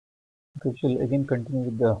We shall again continue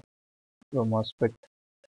with the MOSFET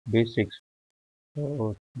basics.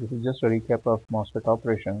 So this is just a recap of MOSFET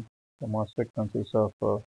operation. The MOSFET consists of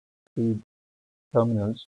three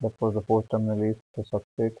terminals. Therefore, the fourth terminal is the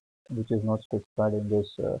substrate, which is not specified in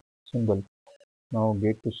this symbol. Now,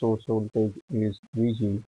 gate to source voltage is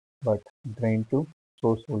VG, but drain to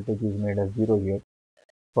source voltage is made as 0 here.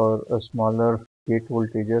 For a smaller gate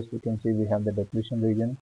voltages, we can see we have the depletion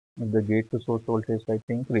region. If the gate to source voltage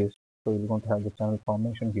slightly increased, so we're going to have the channel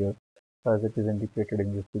formation here, as it is indicated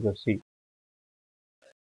in this figure C.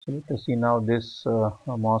 So let us see now this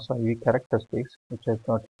MOS I-V characteristics, which has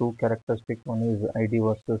got two characteristics. One is ID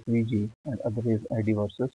versus VG, and other is ID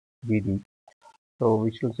versus VD. So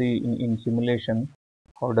we shall see in simulation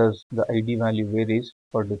how does the ID value varies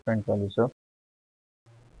for different values of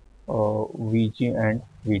VG and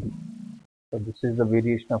VD. So this is the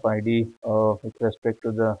variation of ID with respect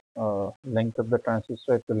to the length of the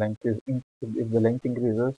transistor. If the length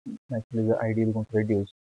increases, actually the ID is going to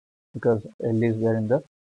reduce because L is there in the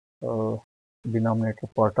denominator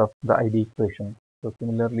part of the ID equation. So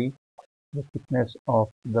similarly, the thickness of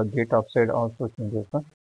the gate oxide also changes the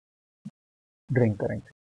drain current.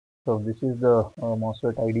 So this is the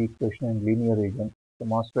MOSFET ID equation in linear region. The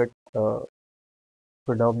MOSFET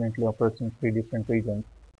predominantly operates in three different regions.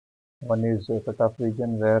 One is a cutoff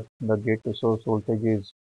region where the gate to source voltage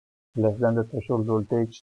is less than the threshold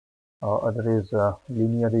voltage. Other is a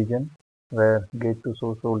linear region where gate to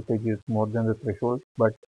source voltage is more than the threshold,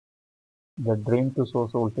 but the drain to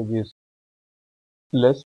source voltage is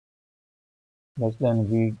less than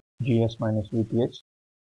VGS minus VTH.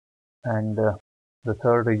 And the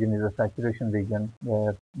third region is the saturation region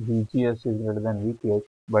where VGS is greater than VTH,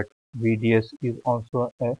 but VDS is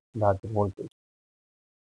also a larger voltage.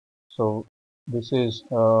 So this is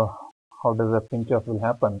how does the pinch off will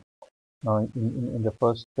happen. Now in the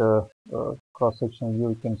first cross section view,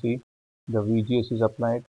 you can see the VGS is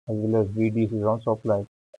applied as well as VDS is also applied.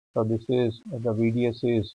 So this is the VDS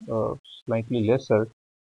is slightly lesser,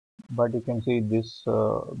 but you can see this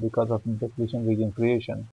because of depletion region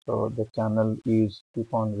creation. So the channel is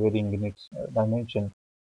keep on varying in its dimension.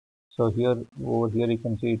 So over here you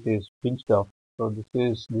can see it is pinched off. So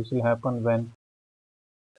this will happen when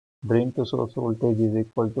drain to source voltage is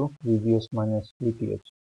equal to VGS minus VTH.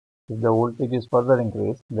 If the voltage is further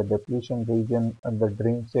increased, the depletion region at the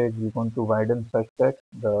drain side is going to widen such that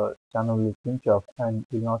the channel will pinch off and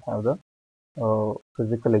will not have the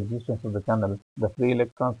physical existence of the channel. The free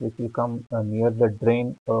electrons which will come near the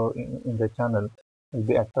drain in the channel will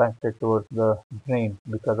be attracted towards the drain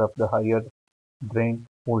because of the higher drain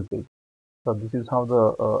voltage. So this is how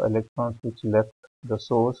the electrons which left the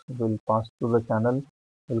source will pass through the channel,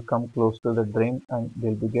 will come close to the drain, and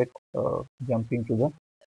they'll be jumping to the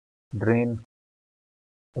drain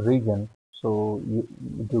region. So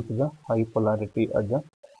due to the high polarity at the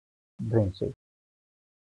drain side.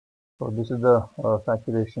 So this is the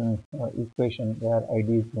saturation equation where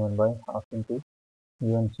ID is given by half into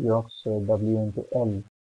UNCox W into L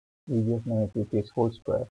VGS minus VTH whole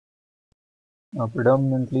square. Now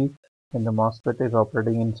predominantly when the MOSFET is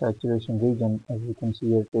operating in saturation region, as you can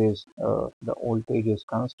see it is the voltage is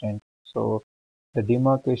constant. So the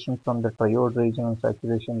demarcation from the triode region and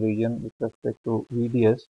saturation region with respect to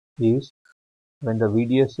VDS is when the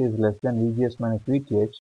VDS is less than VGS minus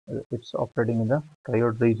VTH, it's operating in the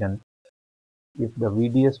triode region. If the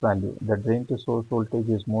VDS value, the drain to source voltage,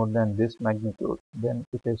 is more than this magnitude, then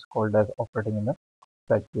it is called as operating in the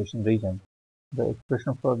saturation region. The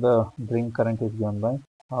expression for the drain current is given by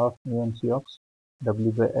half UNCox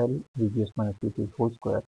W by L VGS minus VTH whole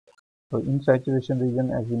square. So in saturation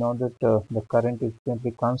region, as we know that the current is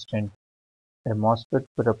simply constant, a MOSFET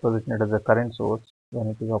is represented as a current source when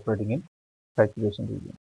it is operating in saturation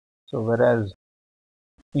region. So whereas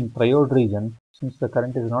in triode region, since the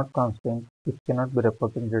current is not constant, it cannot be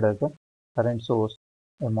represented as a current source.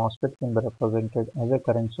 A MOSFET can be represented as a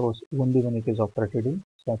current source only when it is operated in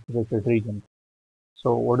saturated region.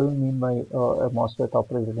 So what do we mean by a MOSFET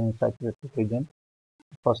operated in saturated region?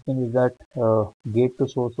 First thing is that gate to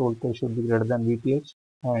source voltage should be greater than VTH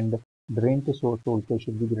and drain to source voltage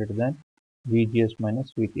should be greater than VGS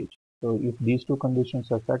minus VTH. So if these two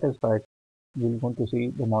conditions are satisfied, we are going to see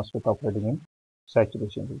the MOSFET operating in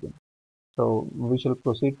saturation region. So we shall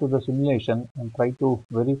proceed to the simulation and try to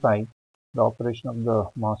verify the operation of the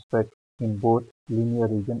MOSFET in both linear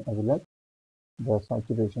region as well as the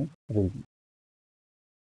saturation region.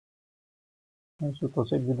 I shall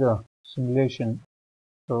proceed with the simulation.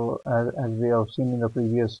 So as we have seen in the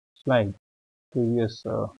previous slide,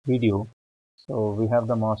 video, so we have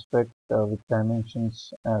the MOSFET with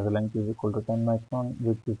dimensions as length is equal to 10 micron,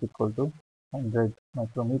 width is equal to 100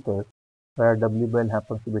 micrometers, where W by L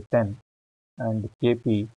happens to be 10, and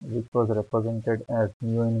Kp, which was represented as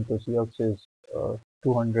mu n into Cox, is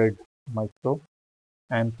 200 micro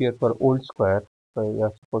ampere per volt square. So we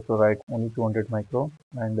are supposed to write only 200 micro,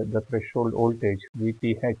 and the threshold voltage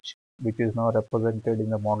VTH, which is now represented in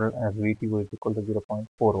the model as VT is equal to 0.4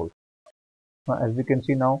 volts. Now, as we can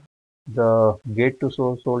see now, the gate to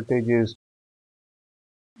source voltage is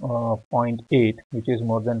 0.8, which is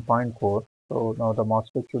more than 0.4. So now the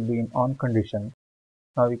MOSFET should be in on condition.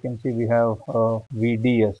 Now we can see we have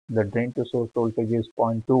VDS, the drain to source voltage is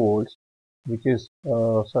 0.2 volts, which is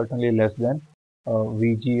certainly less than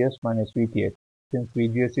VGS minus VTH. Since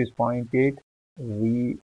VGS is 0.8,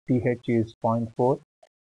 VTH is 0.4,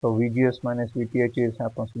 so VGS minus VTH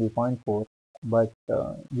happens to be 0.4, but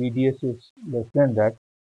VDS is less than that.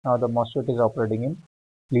 Now the MOSFET is operating in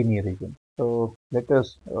linear region. So let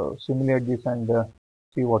us simulate this and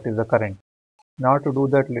see what is the current. Now to do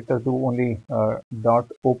that, let us do only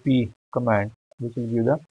 .op command, which will give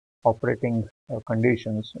the operating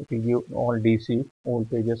conditions. It will give all DC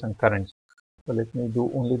voltages and currents. So let me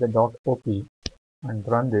do only the .op and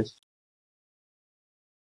run this.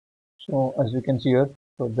 So as you can see here,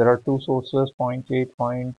 so there are two sources, 0.8,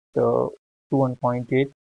 0.2 and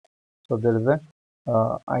 0.8. So there is a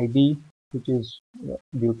ID, which is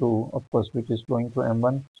due to, of course, which is flowing through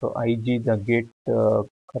M1. So IG, the gate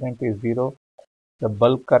current is 0. The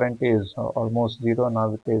bulk current is almost 0.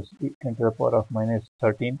 Now it is 10 to the power of minus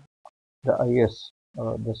 13. The IS,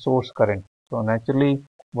 the source current. So naturally,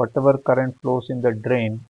 whatever current flows in the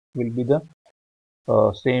drain will be the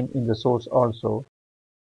same in the source also.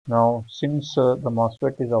 Now, since the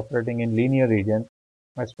MOSFET is operating in linear region,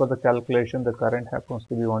 as per the calculation, the current happens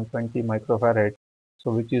to be 120 microfarad,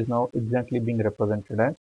 so which is now exactly being represented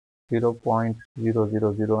as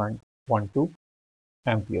 0.00012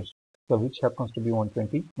 amperes. So which happens to be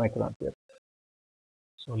 120 microampere.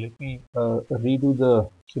 So let me redo the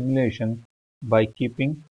simulation by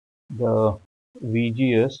keeping the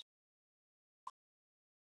VGS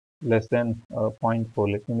less than 0.4.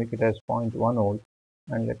 Let me make it as 0.1 volt,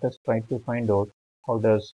 and let us try to find out how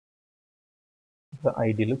does the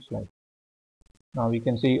ID looks like. Now we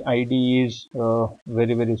can see ID is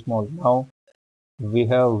very small. Now we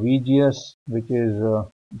have VGS, which is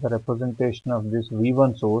the representation of this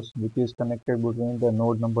V1 source, which is connected between the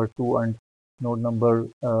node number 2 and node number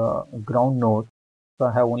ground node. So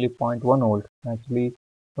I have only 0.1 volt. Actually,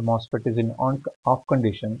 the MOSFET is in off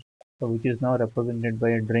condition, so which is now represented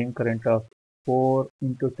by a drain current of 4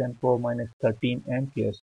 into 10 power minus 13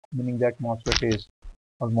 amperes, meaning that MOSFET is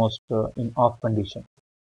almost in off condition.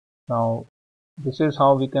 Now this is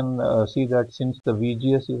how we can see that since the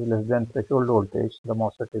VGS is less than threshold voltage, the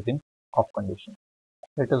MOSFET is in off condition.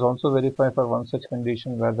 Let us also verify for one such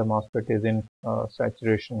condition where the MOSFET is in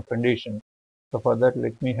saturation condition. So for that,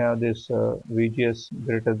 let me have this VGS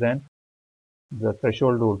greater than the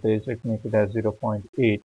threshold voltage. Let me make it as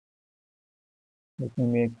 0.8. Let me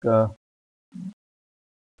make the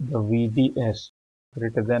VDS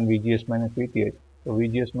greater than VGS minus VTH. So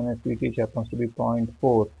VGS minus VTH happens to be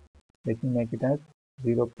 0.4. Let me make it as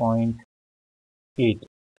 0.8.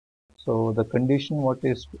 So the condition what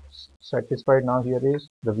is satisfied now here is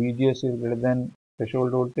the VGS is greater than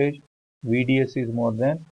threshold voltage, VDS is more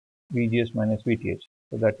than VGS minus VTH.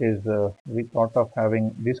 So that is we thought of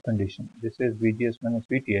having this condition. This is VGS minus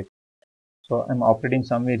VTH. So I'm operating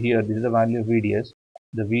somewhere here. This is the value of VDS.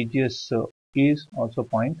 The VGS is also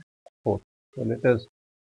 0.4. So let us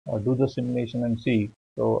do the simulation and see.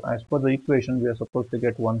 So as per the equation, we are supposed to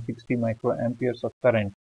get 160 microamperes of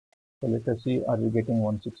current. So let us see, are we getting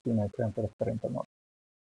 160 microampere of current or not.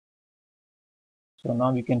 So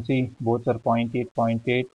now we can see both are 0.8,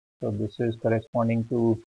 0.8. So this is corresponding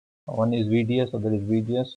to one is VDS, other is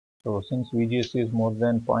VGS. So since VGS is more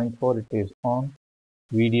than 0.4, it is on.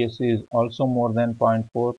 VDS is also more than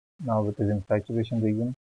 0.4. Now it is in saturation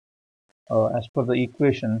region. As per the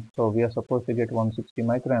equation, so we are supposed to get 160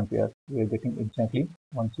 microampere. We are getting exactly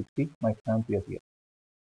 160 microampere here.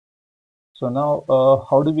 So now,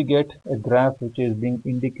 how do we get a graph which is being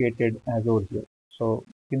indicated as over here? So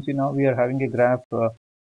you can see now we are having a graph for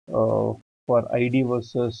ID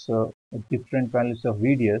versus different values of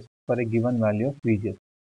VDS for a given value of VGS.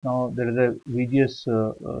 Now there is a VGS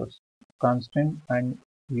constant, and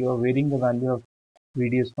we are varying the value of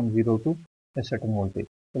VDS from 0 to a certain voltage.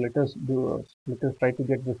 So let us try to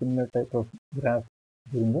get the similar type of graph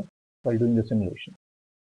while doing the simulation.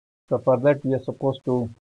 So for that, we are supposed to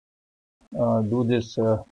do this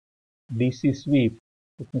DC sweep.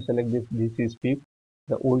 Let me select this DC sweep.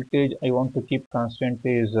 The voltage I want to keep constant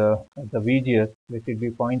is the VGS, let it be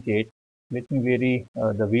 0.8. Let me vary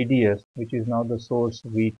the VDS, which is now the source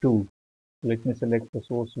V2. Let me select the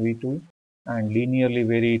source V2 and linearly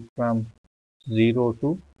vary it from 0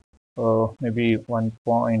 to maybe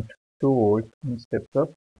 1.2 volt in steps of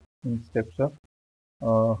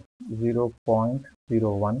uh,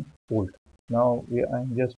 0.01 volt. Now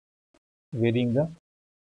I'm just varying the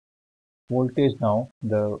voltage now,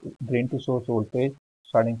 the drain to source voltage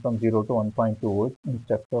starting from 0 to 1.2 volts in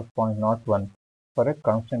steps of 0.01 for a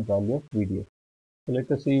constant value of VDS. So let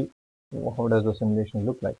us see how does the simulation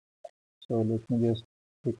look like. So let me just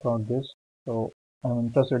record this. So I'm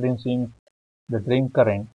interested in seeing the drain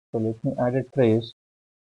current. So let me add a trace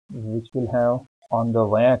which will have on the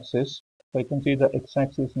y-axis. So I can see the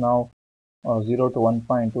x-axis now 0 to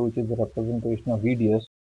 1.2, which is the representation of VDS.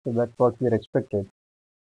 So that's what we are expected.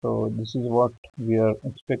 So this is what we are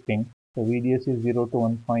expecting. So VDS is 0 to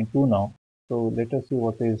 1.2 now. So let us see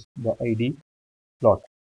what is the ID plot.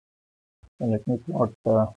 So let me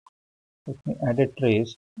add a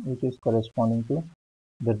trace which is corresponding to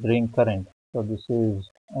the drain current. So this is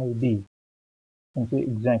ID. And see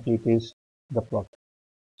exactly it is the plot.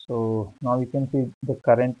 So now you can see the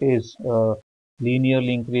current is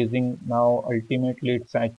linearly increasing. Now ultimately it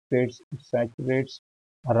saturates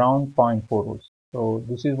around 0.4 volts. So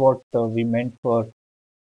this is what we meant for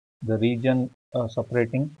the region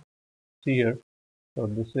separating. See here. So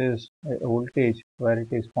this is a voltage where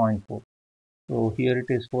it is 0.4. So here it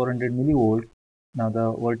is 400 millivolt. Now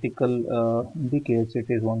the vertical indicates it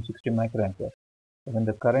is 160 microampere. So when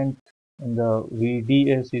the current in the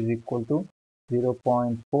VDS is equal to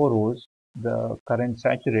 0.4 volts, the current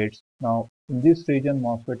saturates. Now in this region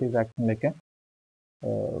MOSFET is acting like a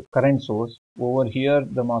current source. Over here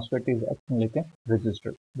the MOSFET is acting like a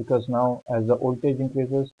resistor, because now as the voltage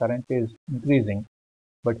increases, current is increasing.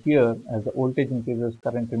 But here as the voltage increases,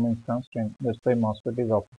 current remains constant. That's why MOSFET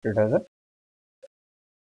is operated as a,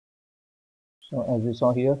 so as we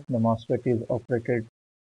saw here, the MOSFET is operated,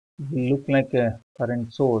 look like a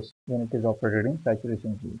current source when it is operated in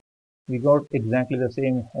saturation field. We got exactly the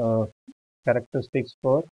same characteristics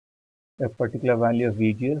for a particular value of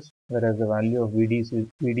VGS, whereas the value of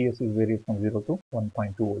VDS is varied from 0 to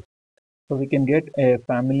 1.2 volts. So we can get a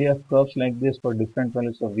family of curves like this for different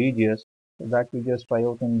values of VGS. So that we just try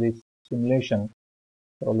out in this simulation.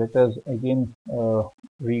 So let us again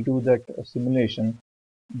redo that simulation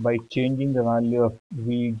by changing the value of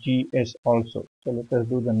VGS also. So let us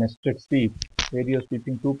do the nested sweep, where you are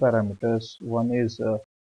sweeping two parameters. One is the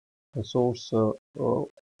source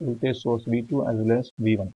voltage source V2 as well as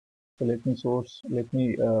V1. So let me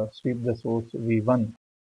sweep the source V1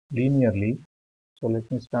 linearly. So let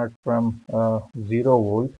me start from 0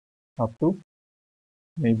 volt up to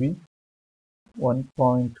maybe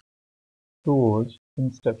 1.2 volts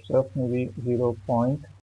in steps of maybe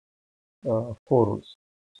 0.4 volts.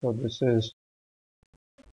 So this is,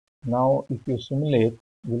 now if you simulate,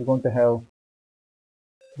 we're going to have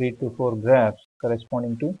 3 to 4 graphs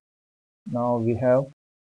corresponding to, now we have,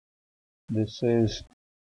 this is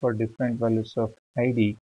for different values of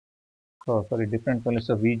ID, different values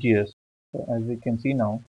of VGS. So as we can see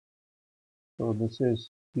now, so this is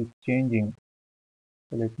keep changing.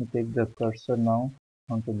 So let me take the cursor now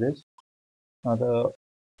onto this.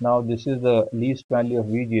 Now this is the least value of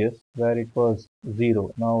VGS where it was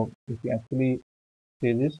 0. Now if you actually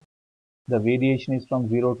say this, the variation is from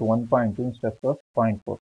 0 to 1.2 instead of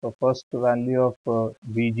 0.4. So first value of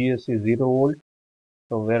VGS is 0 volt.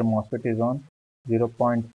 So where MOSFET is on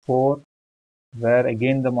 0.4, where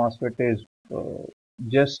again the MOSFET is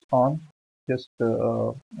just on,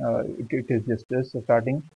 it is just this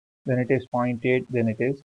starting. Then it is 0.8, then it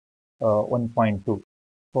is 1.2.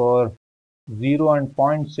 For 0 and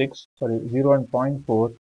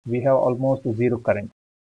 0.4, we have almost 0 current.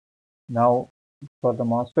 Now for the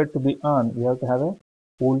MOSFET to be on, we have to have a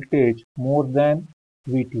voltage more than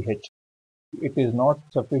VTH. It is not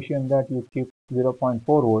sufficient that you keep 0.4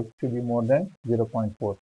 volts, it should be more than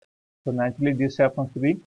 0.4. So naturally this happens to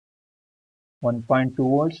be 1.2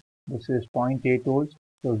 volts, this is 0.8 volts.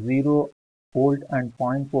 So 0 volt and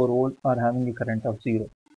 0.4 volt are having a current of 0.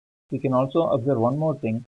 We can also observe one more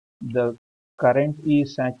thing. The current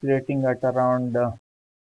is saturating at around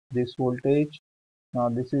this voltage. Now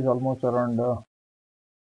this is almost around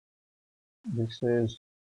this is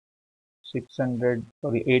 800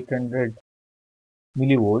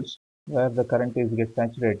 millivolts, where the current is get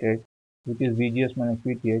saturated, which is VGS minus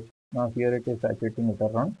VTH. Now here it is saturating at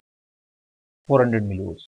around 400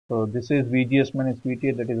 millivolts. So this is VGS minus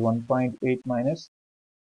VTH, that is 1.8 minus.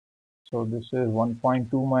 So this is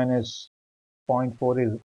 1.2 minus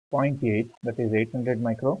 0.4 is 0.8, that is 800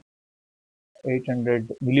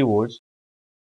 millivolts,